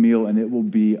to eat a meal, and it will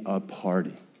be a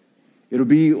party. It'll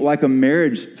be like a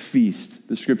marriage feast,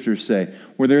 the scriptures say,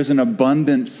 where there's an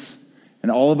abundance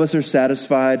and all of us are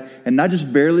satisfied and not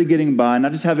just barely getting by,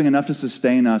 not just having enough to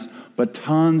sustain us, but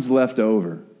tons left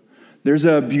over. There's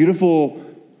a beautiful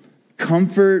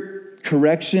comfort,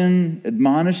 correction,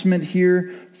 admonishment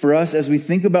here for us as we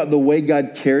think about the way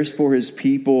God cares for his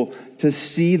people, to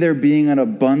see there being an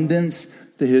abundance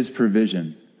to his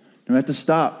provision. And we have to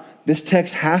stop. This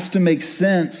text has to make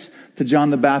sense to John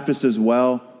the Baptist as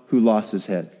well, who lost his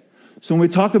head. So when we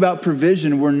talk about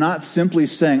provision, we're not simply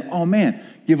saying, oh man,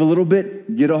 give a little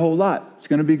bit, get a whole lot. It's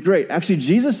going to be great. Actually,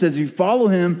 Jesus says if you follow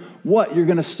him, what? You're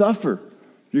going to suffer.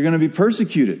 You're going to be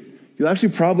persecuted. You'll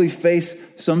actually probably face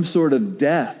some sort of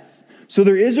death. So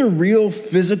there is a real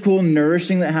physical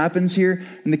nourishing that happens here.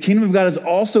 And the kingdom of God is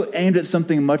also aimed at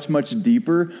something much, much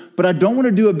deeper. But I don't want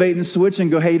to do a bait and switch and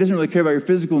go, hey, he doesn't really care about your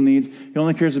physical needs. He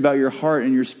only cares about your heart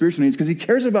and your spiritual needs, because he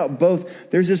cares about both.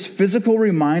 There's this physical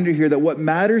reminder here that what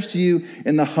matters to you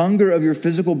in the hunger of your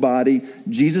physical body,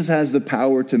 Jesus has the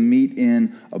power to meet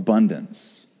in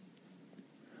abundance.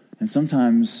 And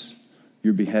sometimes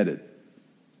you're beheaded.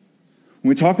 When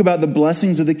we talk about the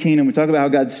blessings of the kingdom, we talk about how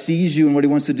God sees you and what he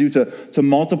wants to do to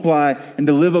multiply and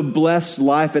to live a blessed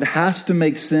life, it has to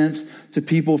make sense to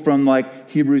people from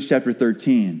like Hebrews chapter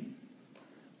 13.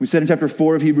 We said in chapter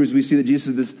 4 of Hebrews, we see that Jesus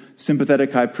is this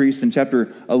sympathetic high priest. In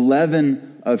chapter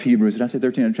 11 of Hebrews, did I say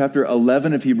 13? In chapter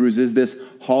 11 of Hebrews is this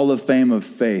hall of fame of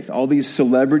faith. All these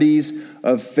celebrities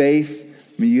of faith.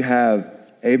 I mean, you have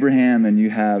Abraham and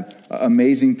you have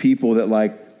amazing people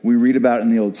that we read about in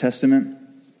the Old Testament.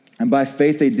 And by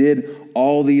faith, they did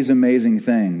all these amazing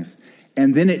things.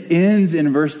 And then it ends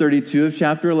in verse 32 of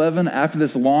chapter 11, after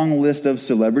this long list of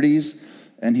celebrities.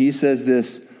 And he says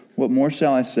this, what more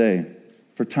shall I say?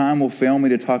 For time will fail me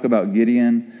to talk about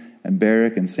Gideon and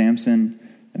Barak and Samson,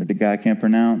 and the guy I can't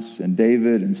pronounce, and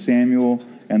David and Samuel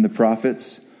and the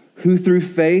prophets, who through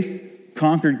faith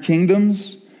conquered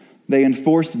kingdoms. They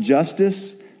enforced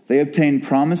justice. They obtained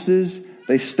promises.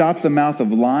 They stopped the mouth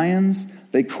of lions.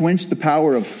 They quenched the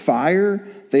power of fire.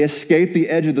 They escaped the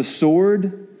edge of the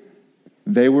sword.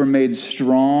 They were made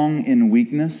strong in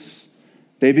weakness.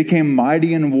 They became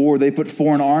mighty in war. They put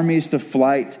foreign armies to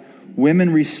flight.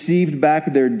 Women received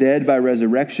back their dead by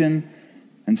resurrection,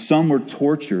 and some were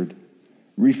tortured,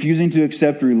 refusing to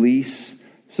accept release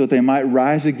so that they might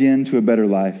rise again to a better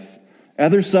life.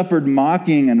 Others suffered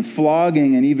mocking and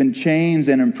flogging and even chains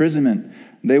and imprisonment.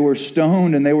 They were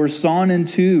stoned and they were sawn in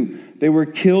two. They were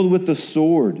killed with the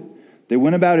sword. They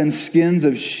went about in skins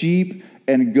of sheep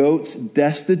and goats,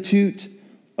 destitute,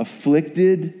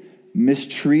 afflicted,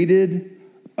 mistreated,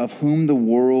 of whom the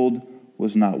world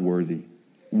was not worthy.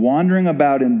 Wandering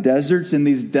about in deserts, in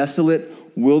these desolate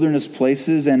wilderness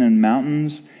places, and in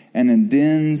mountains, and in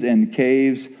dens and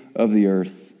caves of the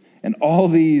earth. And all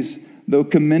these, though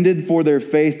commended for their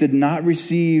faith, did not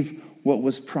receive what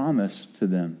was promised to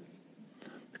them,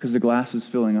 because the glass is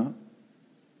filling up.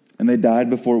 And they died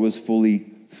before it was fully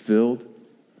filled.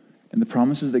 And the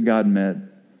promises that God made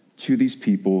to these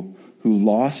people who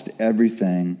lost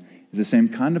everything is the same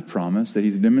kind of promise that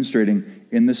he's demonstrating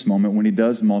in this moment when he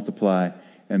does multiply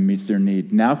and meets their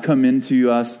need. Now come into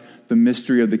us the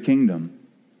mystery of the kingdom.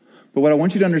 But what I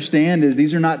want you to understand is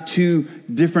these are not two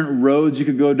different roads you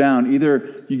could go down.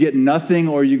 Either you get nothing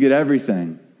or you get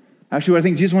everything. Actually, what I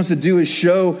think Jesus wants to do is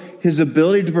show his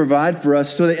ability to provide for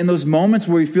us so that in those moments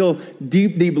where we feel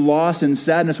deep, deep loss and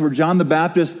sadness, where John the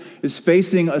Baptist is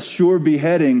facing a sure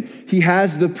beheading, he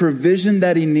has the provision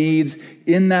that he needs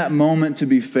in that moment to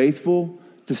be faithful,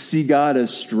 to see God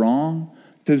as strong,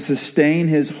 to sustain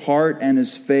his heart and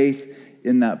his faith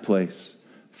in that place.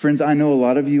 Friends, I know a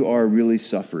lot of you are really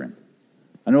suffering.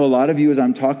 I know a lot of you, as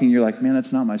I'm talking, you're like, man,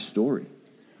 that's not my story.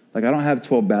 Like, I don't have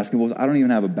 12 basketballs. I don't even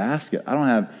have a basket. I don't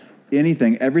have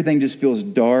anything. Everything just feels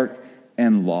dark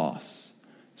and lost.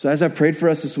 So as I prayed for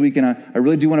us this week, and I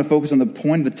really do want to focus on the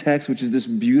point of the text, which is this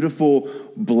beautiful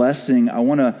blessing, I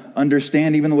want to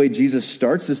understand even the way Jesus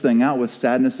starts this thing out with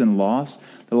sadness and loss,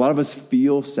 that a lot of us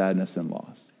feel sadness and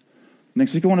loss.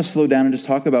 Next week, I want to slow down and just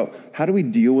talk about how do we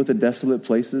deal with the desolate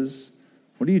places?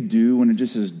 What do you do when it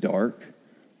just is dark?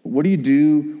 What do you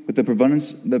do with the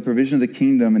provision of the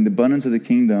kingdom and the abundance of the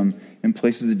kingdom in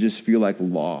places that just feel like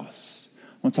loss?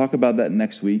 I want to talk about that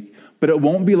next week, but it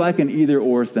won't be like an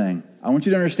either-or thing. I want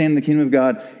you to understand in the kingdom of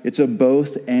God, it's a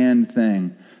both-and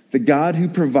thing. The God who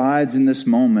provides in this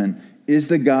moment is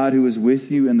the God who is with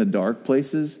you in the dark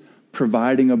places,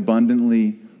 providing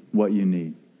abundantly what you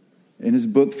need. In his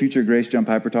book, Future Grace, John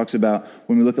Piper talks about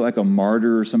when we look at like a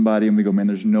martyr or somebody and we go, man,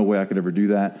 there's no way I could ever do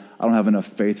that. I don't have enough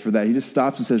faith for that. He just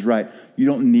stops and says, right, you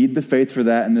don't need the faith for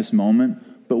that in this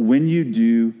moment, but when you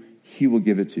do, he will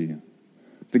give it to you.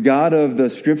 The God of the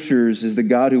scriptures is the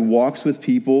God who walks with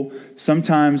people,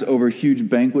 sometimes over huge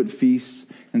banquet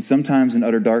feasts and sometimes in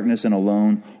utter darkness and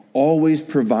alone, always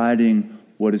providing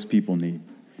what his people need.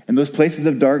 And those places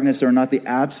of darkness are not the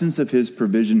absence of his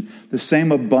provision. The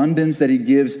same abundance that he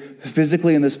gives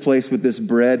physically in this place with this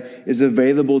bread is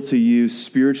available to you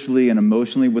spiritually and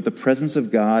emotionally with the presence of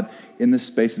God in the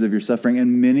spaces of your suffering.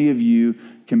 And many of you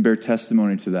can bear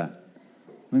testimony to that. One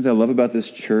of the things I love about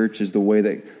this church is the way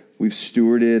that we've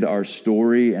stewarded our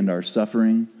story and our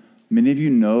suffering. Many of you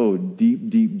know deep,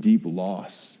 deep, deep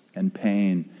loss and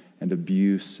pain and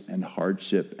abuse and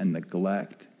hardship and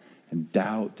neglect and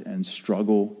doubt and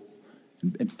struggle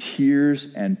and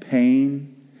tears and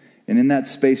pain. And in that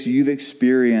space, you've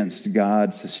experienced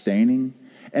God sustaining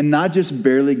and not just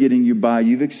barely getting you by.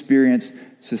 You've experienced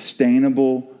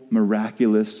sustainable,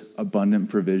 miraculous, abundant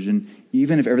provision,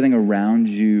 even if everything around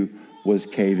you was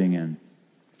caving in.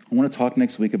 I want to talk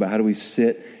next week about how do we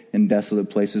sit in desolate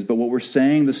places. But what we're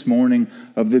saying this morning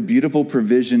of the beautiful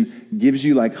provision gives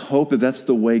you like hope that that's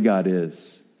the way God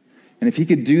is. And if he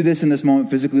could do this in this moment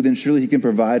physically, then surely he can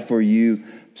provide for you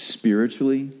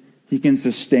spiritually. He can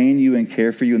sustain you and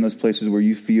care for you in those places where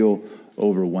you feel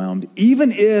overwhelmed.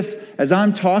 Even if, as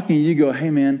I'm talking, you go, hey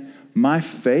man, my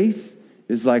faith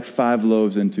is like 5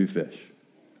 loaves and 2 fish.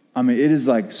 I mean, it is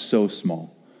like so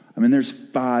small. I mean, there's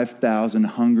 5,000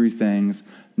 hungry things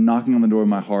knocking on the door of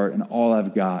my heart, and all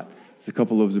I've got is a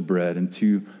couple loaves of bread and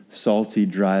 2 salty,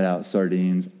 dried out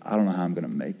sardines. I don't know how I'm going to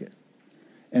make it.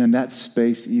 And in that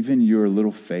space, even your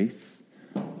little faith,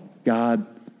 God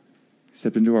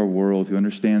stepped into our world, who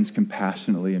understands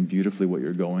compassionately and beautifully what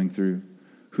you're going through,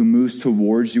 who moves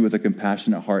towards you with a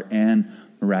compassionate heart and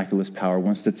miraculous power,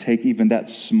 wants to take even that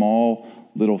small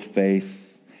little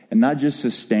faith and not just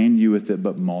sustain you with it,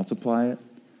 but multiply it,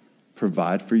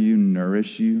 provide for you,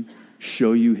 nourish you,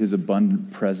 show you his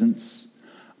abundant presence.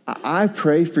 I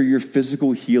pray for your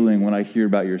physical healing when I hear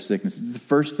about your sickness. It's the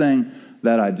first thing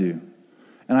that I do.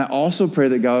 And I also pray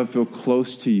that God would feel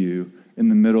close to you in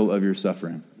the middle of your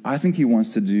suffering. I think he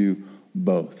wants to do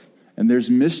both. And there's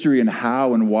mystery in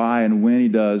how and why and when he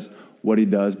does what he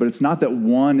does. But it's not that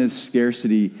one is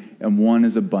scarcity and one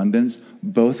is abundance.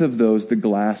 Both of those, the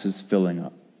glass is filling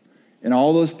up. In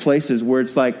all those places where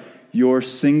it's like your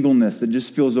singleness that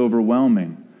just feels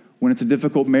overwhelming, when it's a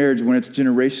difficult marriage, when it's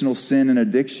generational sin and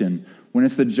addiction, when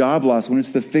it's the job loss, when it's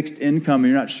the fixed income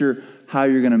and you're not sure how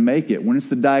you're going to make it, when it's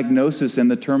the diagnosis and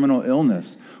the terminal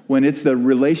illness, when it's the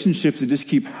relationships that just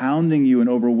keep hounding you and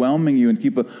overwhelming you and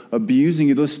keep abusing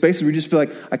you, those spaces where you just feel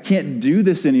like, I can't do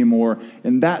this anymore.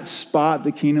 In that spot,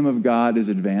 the kingdom of God is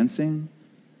advancing.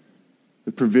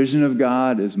 The provision of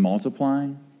God is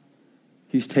multiplying.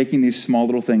 He's taking these small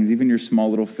little things, even your small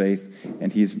little faith,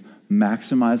 and he's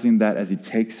maximizing that as he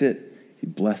takes it, he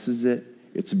blesses it,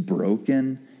 it's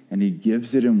broken, and he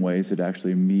gives it in ways that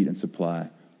actually meet and supply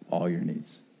all your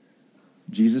needs.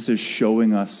 Jesus is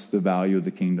showing us the value of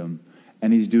the kingdom,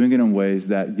 and he's doing it in ways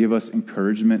that give us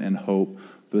encouragement and hope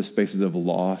for the spaces of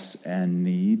loss and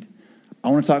need. I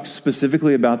want to talk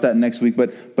specifically about that next week,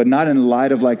 but not in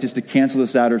light of like just to cancel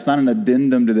this out, or it's not an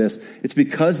addendum to this. It's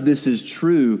because this is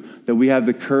true that we have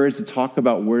the courage to talk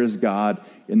about where is God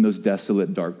in those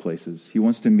desolate, dark places. He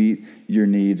wants to meet your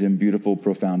needs in beautiful,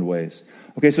 profound ways.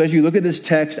 Okay, so as you look at this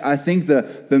text, I think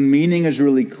the meaning is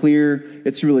really clear.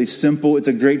 It's really simple. It's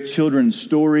a great children's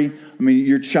story. I mean,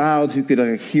 your child who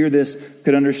could hear this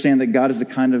could understand that God is the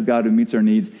kind of God who meets our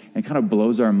needs and kind of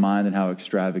blows our mind in how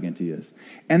extravagant he is.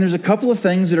 And there's a couple of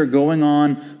things that are going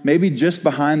on, maybe just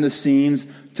behind the scenes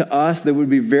to us that would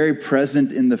be very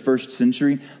present in the first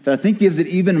century that I think gives it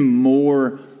even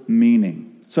more meaning.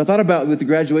 So I thought about with the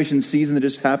graduation season that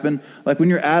just happened, like when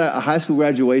you're at a high school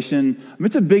graduation, I mean,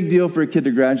 it's a big deal for a kid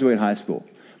to graduate high school.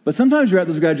 But sometimes you're at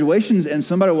those graduations and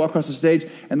somebody will walk across the stage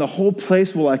and the whole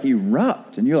place will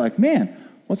erupt. And you're like, man,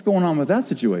 what's going on with that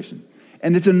situation?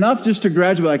 And it's enough just to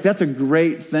graduate, that's a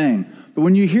great thing. But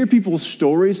when you hear people's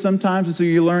stories sometimes, and so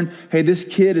you learn, hey, this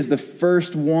kid is the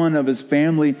first one of his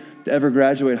family to ever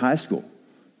graduate high school.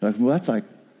 You're like, well, that's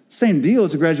same deal.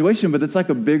 It's a graduation, but it's like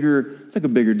a bigger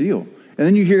deal. And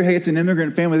then you hear, hey, it's an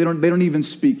immigrant family. They don't even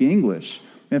speak English.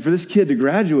 And for this kid to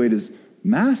graduate is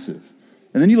massive.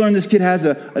 And then you learn this kid has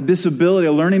a disability,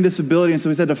 a learning disability, and so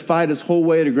he's had to fight his whole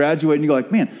way to graduate. And you go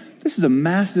like, man, this is a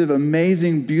massive,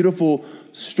 amazing, beautiful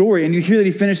story. And you hear that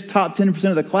he finished top 10%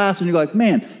 of the class, and you're like,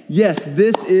 man, yes,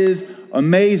 this is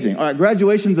amazing. All right,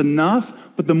 graduation's enough,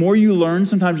 but the more you learn,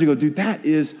 sometimes you go, dude, that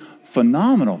is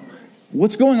phenomenal.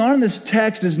 What's going on in this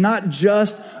text is not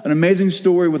just an amazing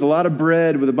story with a lot of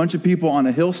bread, with a bunch of people on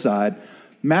a hillside.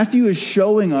 Matthew is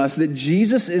showing us that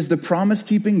Jesus is the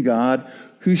promise-keeping God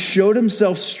who showed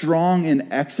himself strong in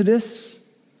Exodus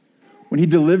when he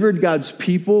delivered God's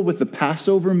people with the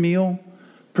Passover meal,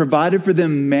 provided for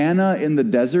them manna in the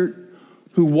desert,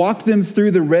 who walked them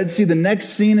through the Red Sea. The next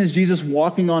scene is Jesus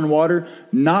walking on water,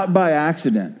 not by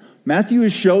accident. Matthew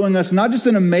is showing us not just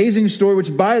an amazing story,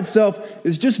 which by itself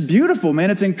is just beautiful, man.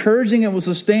 It's encouraging. It will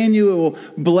sustain you. It will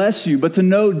bless you. But to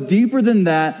know deeper than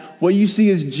that, what you see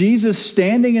is Jesus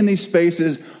standing in these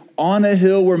spaces on a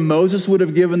hill where Moses would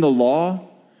have given the law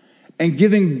and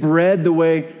giving bread the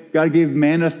way God gave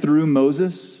manna through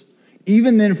Moses.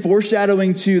 Even then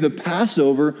foreshadowing to the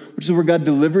Passover, which is where God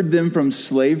delivered them from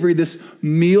slavery, this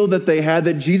meal that they had,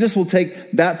 that Jesus will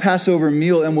take that Passover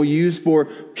meal and will use for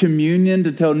communion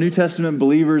to tell New Testament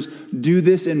believers, do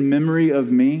this in memory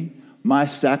of me, my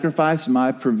sacrifice,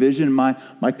 my provision, my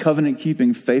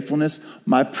covenant-keeping faithfulness,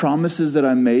 my promises that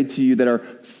I made to you that are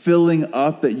filling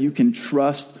up that you can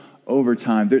trust over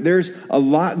time. There's a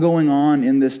lot going on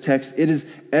in this text. It is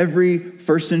every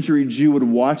first century Jew would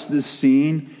watch this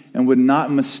scene and would not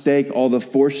mistake all the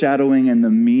foreshadowing and the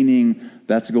meaning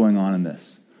that's going on in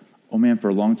this. Oh man, for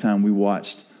a long time we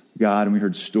watched God and we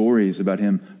heard stories about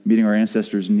him meeting our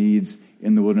ancestors' needs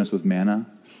in the wilderness with manna.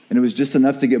 And it was just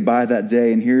enough to get by that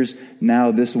day. And here's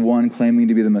now this one claiming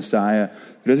to be the Messiah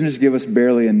who doesn't just give us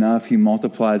barely enough, he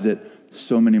multiplies it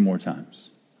so many more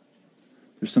times.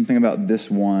 There's something about this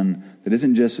one that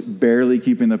isn't just barely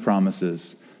keeping the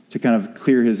promises to kind of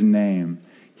clear his name.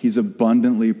 He's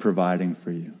abundantly providing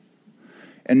for you.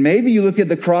 And maybe you look at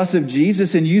the cross of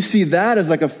Jesus and you see that as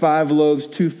like a 5 loaves,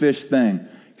 2 fish thing.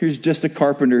 Here's just a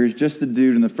carpenter. Here's just a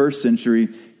dude in the first century.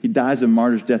 He dies a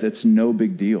martyr's death. It's no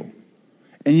big deal.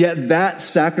 And yet that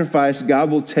sacrifice God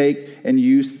will take and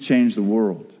use to change the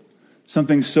world.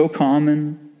 Something so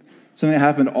common, something that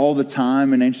happened all the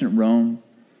time in ancient Rome.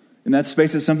 In that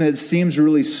space, it's something that seems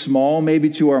really small, maybe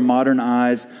to our modern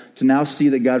eyes, to now see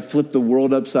that God flipped the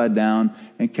world upside down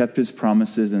and kept his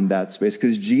promises in that space.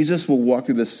 Because Jesus will walk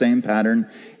through the same pattern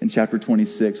in chapter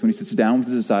 26 when he sits down with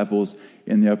his disciples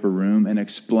in the upper room and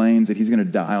explains that he's going to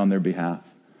die on their behalf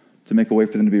to make a way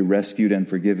for them to be rescued and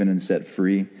forgiven and set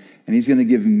free. And he's going to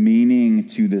give meaning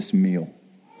to this meal.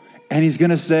 And he's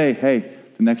going to say, hey,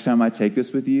 the next time I take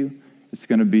this with you, it's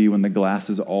going to be when the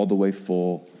glass is all the way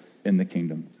full in the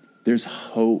kingdom. There's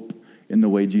hope in the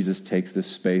way Jesus takes this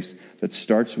space that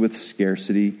starts with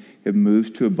scarcity, it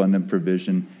moves to abundant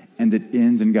provision, and it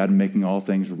ends in God making all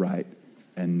things right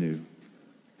and new.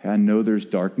 Hey, I know there's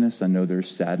darkness, I know there's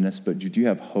sadness, but do you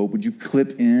have hope? Would you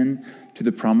clip in to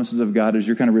the promises of God as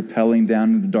you're kind of rappelling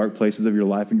down into the dark places of your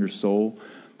life and your soul?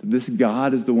 This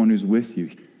God is the one who's with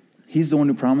you. He's the one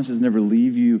who promises never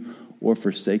leave you or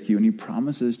forsake you, and he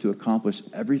promises to accomplish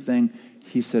everything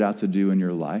he set out to do in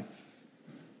your life.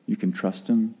 You can trust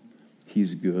him.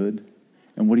 He's good.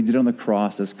 And what he did on the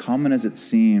cross, as common as it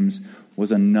seems,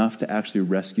 was enough to actually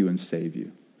rescue and save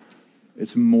you.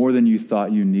 It's more than you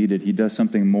thought you needed. He does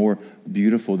something more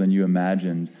beautiful than you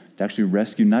imagined to actually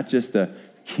rescue not just the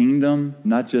kingdom,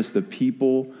 not just the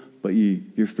people, but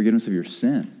your forgiveness of your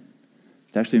sin.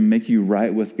 to actually make you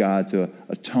right with God, to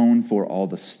atone for all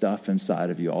the stuff inside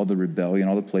of you, all the rebellion,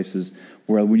 all the places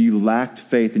where when you lacked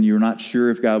faith and you were not sure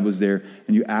if God was there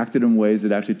and you acted in ways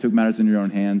that actually took matters into your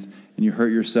own hands and you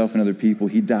hurt yourself and other people.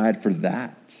 He died for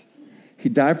that. He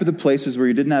died for the places where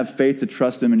you didn't have faith to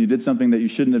trust him and you did something that you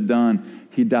shouldn't have done.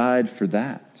 He died for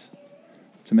that,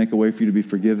 to make a way for you to be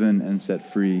forgiven and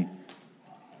set free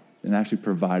and actually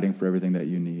providing for everything that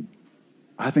you need.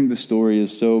 I think the story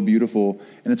is so beautiful,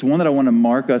 and it's one that I want to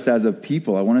mark us as a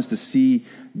people. I want us to see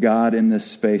God in this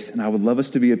space, and I would love us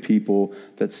to be a people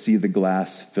that see the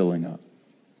glass filling up.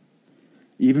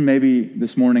 Even maybe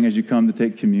this morning as you come to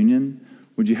take communion,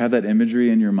 would you have that imagery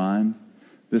in your mind?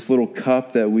 This little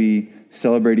cup that we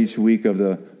celebrate each week of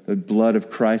the blood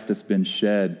of Christ that's been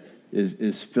shed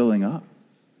is filling up.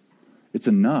 It's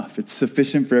enough. It's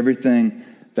sufficient for everything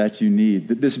that you need.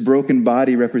 This broken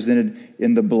body represented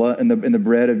in the blood, in the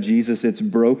bread of Jesus, it's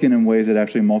broken in ways that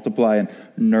actually multiply and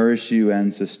nourish you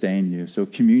and sustain you. So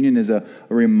communion is a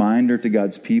reminder to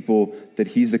God's people that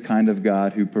he's the kind of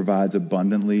God who provides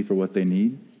abundantly for what they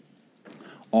need.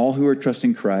 All who are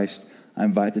trusting Christ, I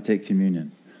invite to take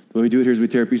communion. The way we do it here is we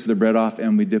tear a piece of the bread off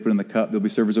and we dip it in the cup. There'll be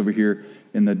servers over here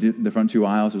in the front two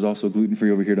aisles. There's also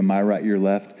gluten-free over here to my right, your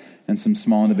left, and some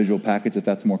small individual packets if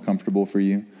that's more comfortable for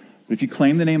you. But if you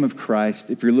claim the name of Christ,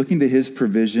 if you're looking to his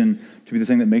provision to be the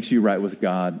thing that makes you right with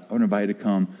God, I want to invite you to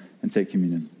come and take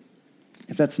communion.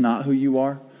 If that's not who you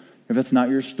are, if that's not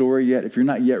your story yet, if you're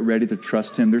not yet ready to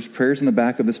trust him, there's prayers in the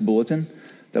back of this bulletin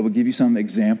that will give you some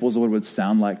examples of what it would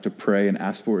sound like to pray and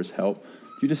ask for his help.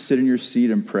 If you just sit in your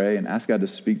seat and pray and ask God to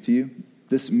speak to you,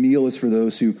 this meal is for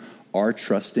those who are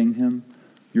trusting him.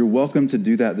 You're welcome to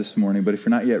do that this morning, but if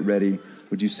you're not yet ready,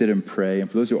 would you sit and pray? And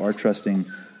for those who are trusting,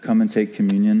 come and take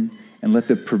communion and let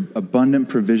the abundant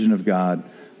provision of God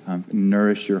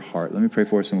nourish your heart. Let me pray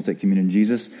for us and we'll take communion.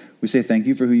 Jesus, we say thank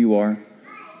you for who you are.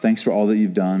 Thanks for all that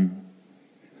you've done.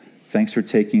 Thanks for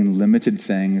taking limited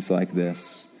things like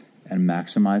this and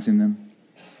maximizing them.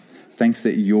 Thanks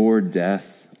that your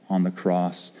death on the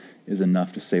cross is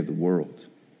enough to save the world.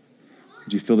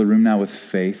 Would you fill the room now with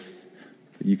faith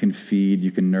that you can feed,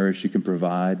 you can nourish, you can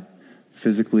provide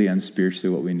physically and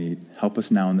spiritually what we need. Help us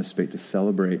now in this space to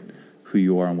celebrate who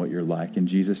you are and what you're like. In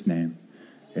Jesus' name,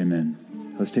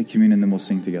 amen. Let's take communion and then we'll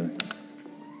sing together.